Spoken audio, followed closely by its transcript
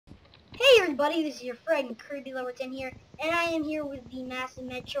everybody, this is your friend Kirby Lower 10 here, and I am here with the massive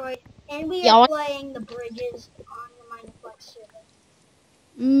Metroid, and we Yeah, are what? playing the bridges on the Mineplex server.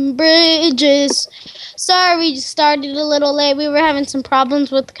 Bridges. Sorry, we just started a little late. We were having some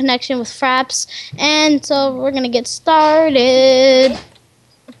problems with the connection with Fraps, and so we're gonna get started.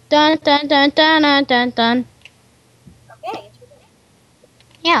 Dun dun dun dun dun dun dun. Okay, it's beginning.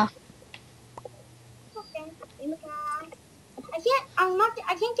 Yeah, Okay,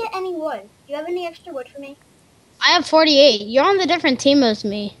 I can't get any wood. Do you have any extra wood for me? I have 48. You're on the different team as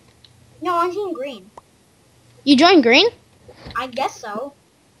me. No, I'm team green. You joined green? I guess so.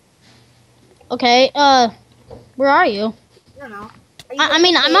 Okay. Where are you? I don't know. Are you I playing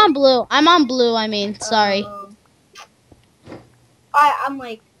mean, a I'm kid? on blue. I'm on blue. I mean, sorry. I'm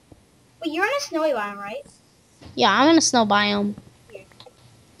like, but you're in a snowy biome, right? Yeah, I'm in a snow biome. Here.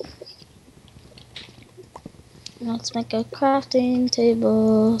 Let's make a crafting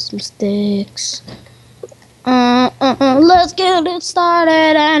table, some sticks. Let's get it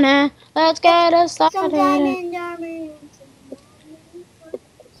started, Anna. Let's get it Some started. diamond armor and some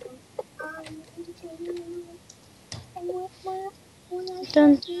iron too. And with my when I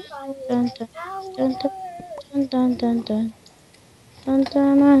Dun told you I would dun have dun dun power. dun dun dun dun dun dun dun dun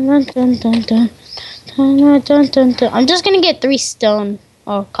dun dun dun dun dun dun. I'm just gonna get 3 stone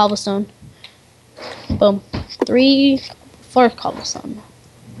or cobblestone. Boom, 3, 4 cobblestone.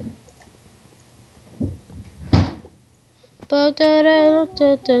 Now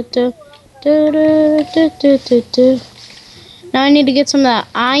I need to get some of that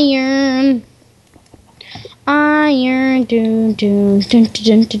iron. Iron, dun dun dun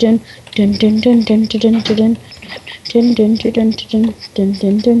dun dun dun dun dun dun dun dun dun. Dun dun dun dun dun dun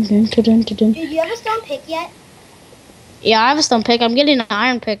dun dun dun dun dun dun. Dude, you have a stone pick yet? Yeah, I have a stone pick. I'm getting an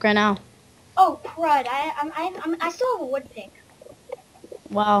iron pick right now. Oh crud! I still have a wood pick.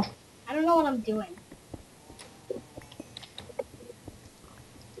 Wow. I don't know what I'm doing.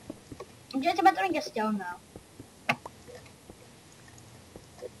 I'm just about to make a stone though.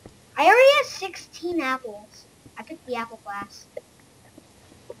 I already have 16 apples. I picked the apple class.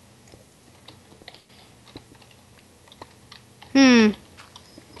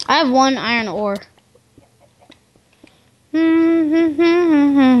 I have 1 iron ore.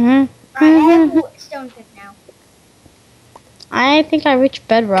 Alright, I have a stone pick now. I think I reached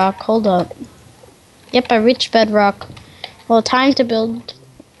bedrock. Hold up. Yep, I reached bedrock. Well, time to build.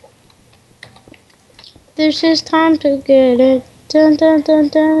 This is time to get it. Dun dun dun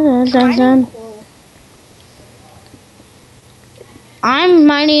dun dun dun. Cool. I'm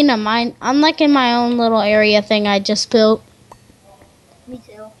mining a mine. I'm like in my own little area thing I just built. Me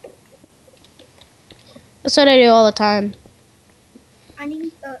too. That's what I do all the time. I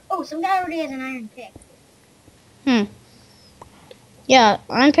need. Oh, some guy already has an iron pick. Yeah,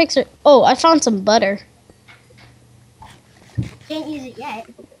 iron picks are. Oh, I found some butter. Can't use it yet.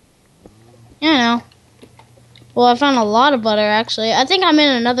 Yeah, I know. Well, I found a lot of butter actually. I think I'm in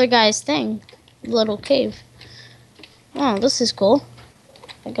another guy's thing, little cave. Oh, this is cool.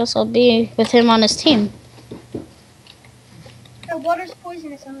 I guess I'll be with him on his team. The water's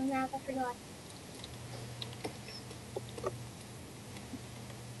poisonous on the map. I forgot.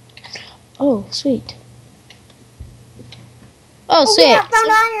 Oh, sweet. Oh, sweet. Yeah, I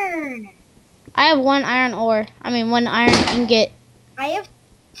found iron. I have 1 iron ore. I mean, 1 iron ingot. I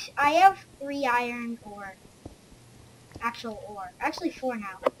have 3 iron ore. Actual ore. Actually 4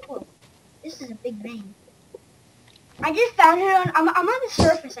 now. Whoa. This is a big vein. I just found it on. I'm on the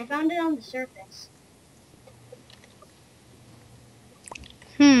surface. I found it on the surface.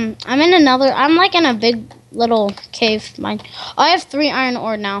 I'm in another. I'm like in a big little cave mine. I have 3 iron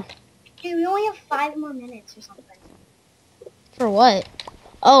ore now. Dude, we only have 5 more minutes or something. For what?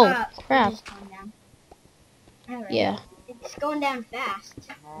 Oh, crap. Just going down. Alright. Yeah. It's going down fast.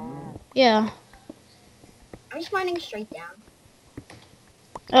 Yeah. I'm just mining straight down.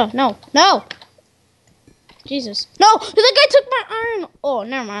 Oh, no. No! Jesus. No! The guy took my iron! Oh,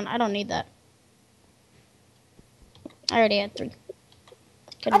 never mind. I don't need that. I already had 3.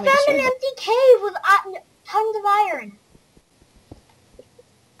 I found an empty cave with tons of iron.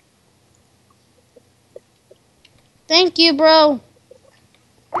 Thank you, bro.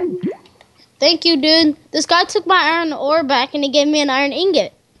 Thank you, dude. This guy took my iron ore back and he gave me an iron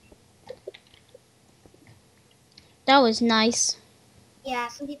ingot. That was nice. Yeah,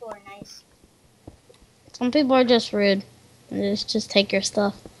 some people are nice. Some people are just rude. And just take your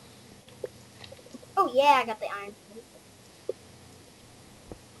stuff. Oh yeah, I got the iron.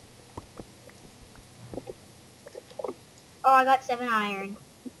 Oh, I got 7 iron.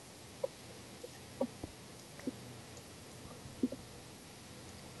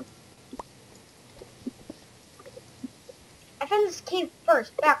 found this cave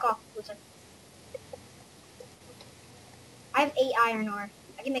first. Back off, loser. I have 8 iron ore.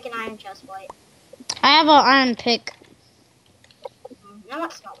 I can make an iron chest plate. I have an iron pick. I'm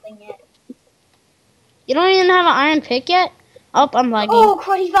not smelting yet. You don't even have an iron pick yet? Oh, I'm lagging. Oh,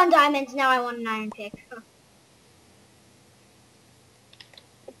 crud, he found diamonds. Now I want an iron pick.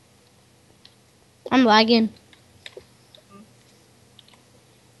 I'm lagging.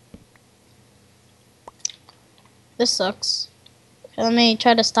 This sucks. Okay, let me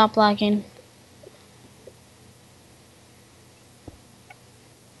try to stop lagging.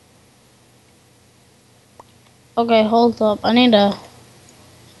 Okay, hold up. I need to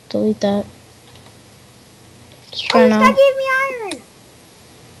delete that. Just try this guy now. gave me iron.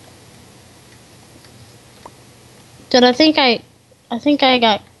 Dude, I think I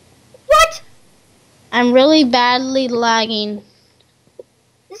got. What? I'm really badly lagging.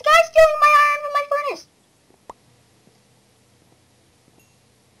 This guy's stealing my iron from my furnace.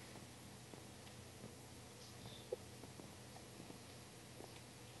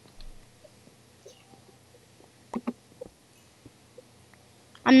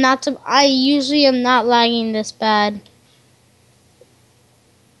 I usually am not lagging this bad.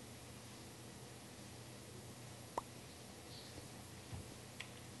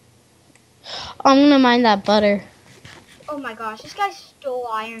 I'm gonna mine that butter. Oh my gosh, this guy stole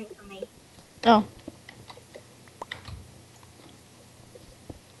iron from me. Oh.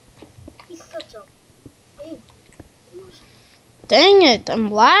 He's such a big loser. Dang it,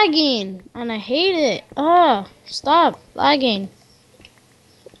 I'm lagging. And I hate it. Oh, stop lagging.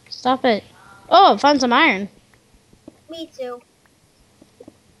 Stop it. Oh, I found some iron. Me too.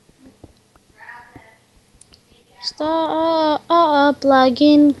 Stop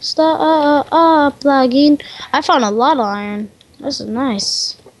lagging. Stop lagging. I found a lot of iron. This is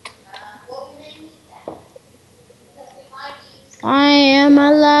nice. Why am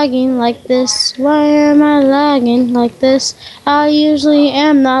I lagging like this? Why am I lagging like this? I usually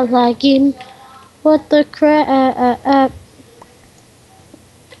am not lagging. What the crap?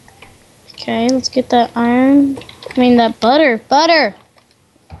 Okay, let's get that iron. I mean that butter. Butter!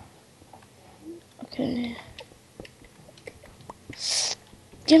 Okay.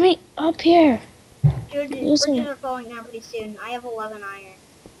 Get me up here. Dude, the Listen. bridges are falling down pretty soon. I have 11 iron.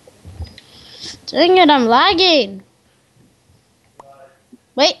 Dang it, I'm lagging.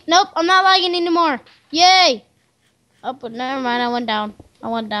 Wait, nope, I'm not lagging anymore. Yay! Oh, but never mind, I went down.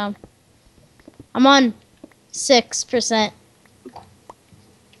 I'm on 6%.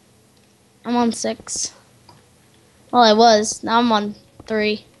 I'm on 6. Well, I was. Now I'm on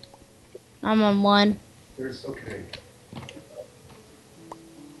 3. I'm on 1. There's okay.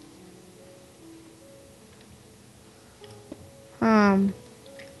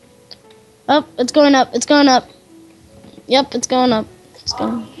 Oh, it's going up. It's going up. Yep, it's going up. It's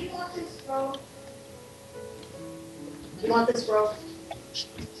going. Do you want this, bro? Do you want this, bro?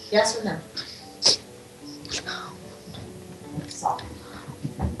 Yes or no?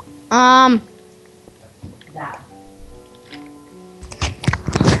 That.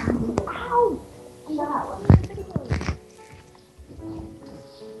 Ow!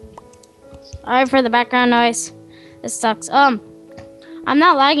 Sorry for the background noise. This sucks. I'm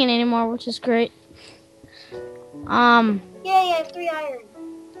not lagging anymore, which is great. Yay, I have 3 iron.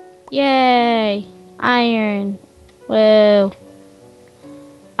 Yay, iron. Whoa.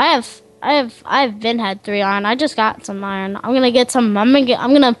 I've been had 3 iron. I just got some iron. I'm gonna get some. I'm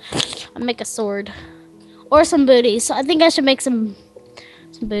gonna make a sword or some booties. I think I should make some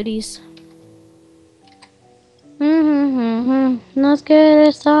booties. Let's get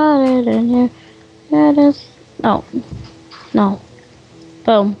it started in here. Get it. No.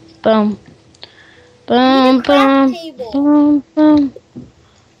 Boom, boom, boom, boom, boom, boom,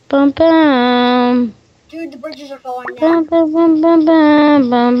 boom, boom. Dude, the bridges are falling down. Boom, boom, boom, boom,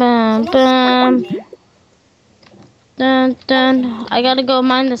 boom, boom, boom, boom. Dun, dun. I gotta go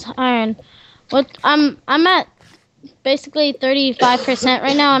mine this iron. What? I'm at basically 35%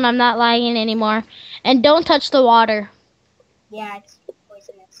 right now, and I'm not lagging anymore. And don't touch the water. Yeah, it's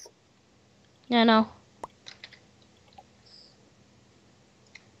poisonous. Yeah, no.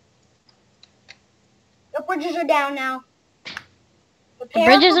 The bridges are down now. The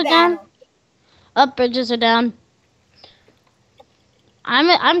bridges are down. Up, bridges are down.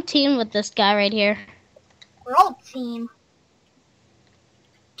 I'm team with this guy right here. We're all team.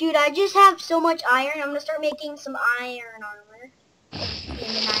 Dude, I just have so much iron. I'm gonna start making some iron armor. And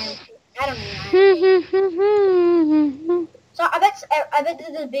an iron. I don't need iron. So I bet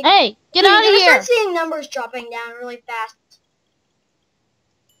there's a big. Hey, get Dude, out of I'm gonna here! start seeing numbers dropping down really fast.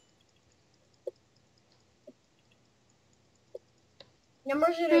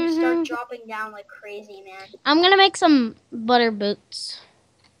 Numbers are gonna start dropping down like crazy, man. I'm gonna make some butter boots.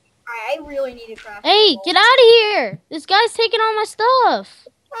 I really need to craft. Hey, get out of here! This guy's taking all my stuff.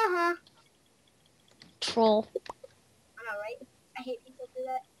 Uh-huh. Troll. I know, right? I hate people who do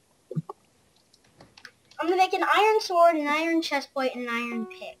that. I'm gonna make an iron sword, an iron chestplate, and an iron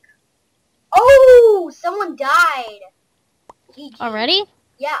pick. Oh! Someone died! GG. Already?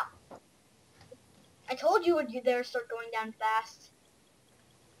 Yeah. I told you would there start going down fast.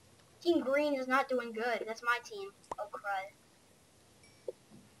 Team Green is not doing good. That's my team. Oh, crud.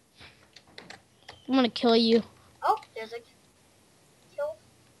 I'm gonna kill you. Oh, there's a kill.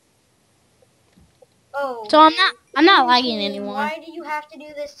 Oh. So I'm not Green lagging team, anymore. why do you have to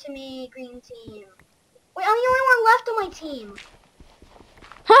do this to me, Green team? Wait, I'm the only one left on my team.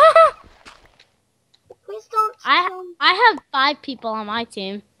 Please don't. I have 5 people on my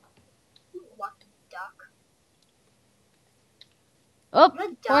team. You lucky duck. Oh, I'm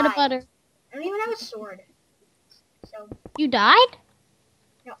gonna pour the die. butter. I don't even have a sword. So, You died?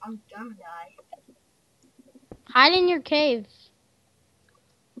 no, I'm gonna die. Hide in your cave.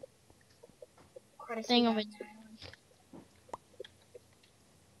 Thing of it.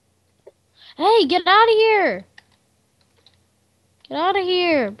 Hey, get out of here! Get out of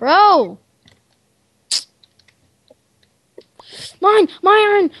here, bro! Mine! My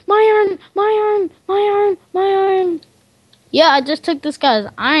iron! My iron! My iron! My iron! My iron! Yeah, I just took this guy's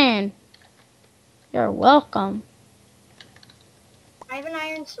iron. You're welcome. I have an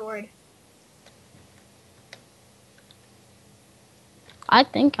iron sword. I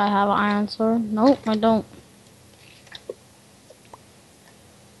think I have an iron sword. Nope, I don't.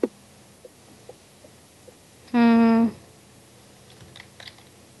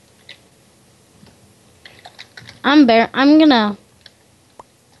 I'm gonna.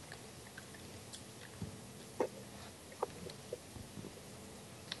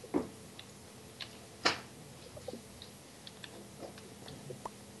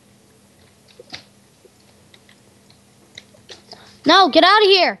 No, get out of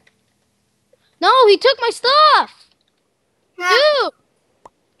here! No, he took my stuff! Nah, Dude!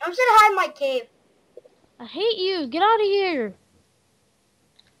 I'm just gonna hide in my cave. I hate you. Get out of here.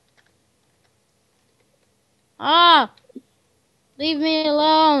 Ah! Leave me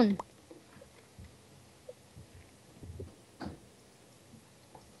alone.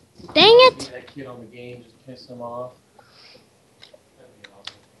 Dang it! That kid on the game just piss him off. That'd be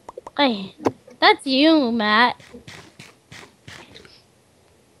awesome. Hey, that's you, Matt.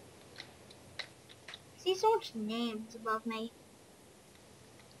 I see so much names above me.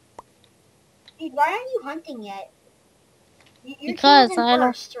 Dude, why aren't you hunting yet? Your Because team's in I don't.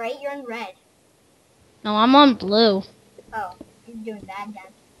 first, right? You're in red. No, I'm on blue. Oh, you're doing bad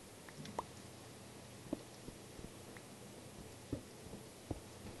then.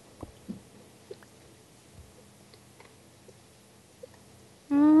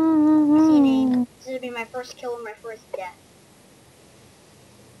 I see a name. This is gonna be my first kill and my first death.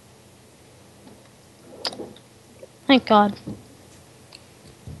 Thank God.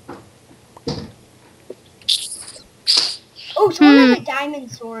 Oh, someone has a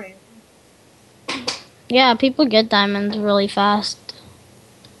diamond sword. Yeah, people get diamonds really fast.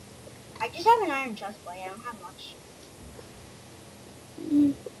 I just have an iron chestplate. I don't have much.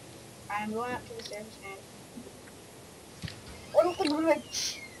 I'm going up to the surface, man. What is the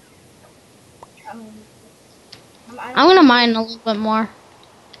glitch? I'm gonna mine a little bit more.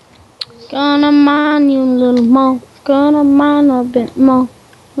 Gonna mine you a little more. Gonna mine a bit more.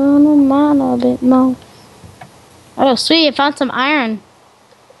 Gonna mine a bit more. Oh, sweet! I found some iron.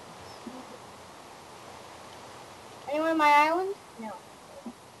 Anyone on my island? No.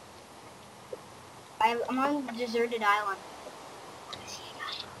 I'm on a deserted island.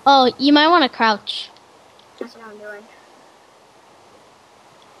 Oh, you might want to crouch. That's what I'm doing.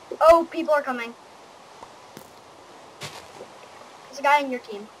 Oh, people are coming. There's a guy in your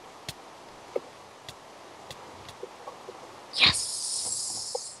team.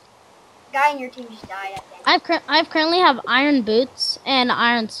 Yes. Guy in your team just died, I think. I've currently have iron boots and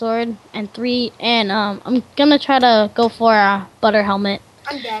iron sword and 3 and I'm gonna try to go for a butter helmet.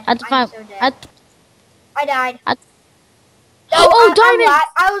 I'm dead. I'm so dead. I died. Oh, diamond!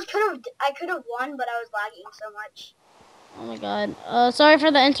 I could have won, but I was lagging so much. Oh my God. Sorry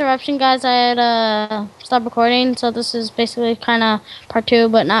for the interruption, guys. I had stopped recording, so this is basically kind of part 2,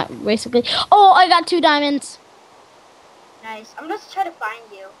 but not basically. Oh, I got 2 diamonds. Nice. I'm gonna try to find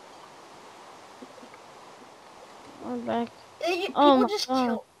you. I'm back. People just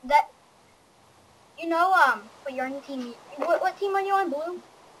kill that. You know, but you're on the team. What team are you on, blue?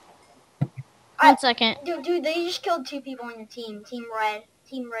 1 second. Dude, they just killed 2 people on your team. Team Red.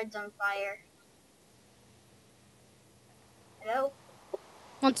 Team Red's on fire. Hello?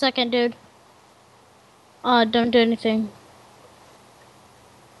 1 second, dude. Don't do anything.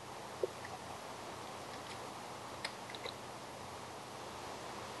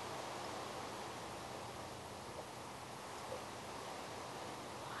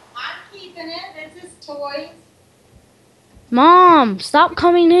 I'm keeping it. It's his toys. Mom, stop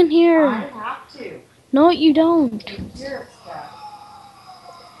coming in I here. have to. No, you don't. It's your stuff.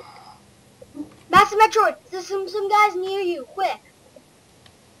 Master Metroid! There's some guys near you. Quick!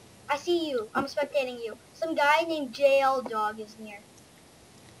 I see you. I'm spectating you. Some guy named JL Dog is near.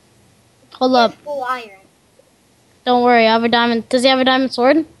 Hold He has up. full iron. Don't worry, I have a diamond. Does he have a diamond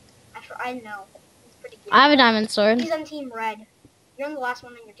sword? I know. He's pretty good. I have a diamond sword. He's on Team Red. You're on the last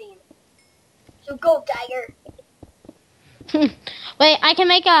one on your team. So go, Tiger. Wait, I can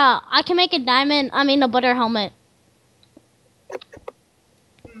make a diamond, a butter helmet.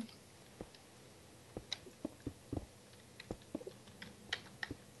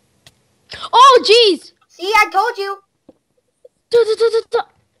 Oh, jeez! See, I told you.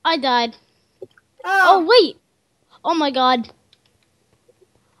 I died. Oh, Oh, wait. Oh my god.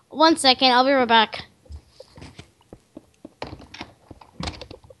 1 second, I'll be right back.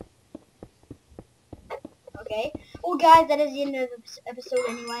 okay. Well, guys, that is the end of this episode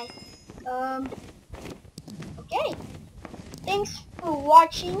anyway. Okay. Thanks for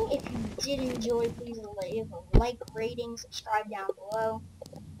watching. If you did enjoy, please leave a like, rating, subscribe down below.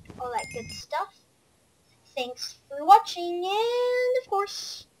 All that good stuff. Thanks for watching, and of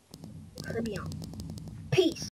course, Kirby on. Peace.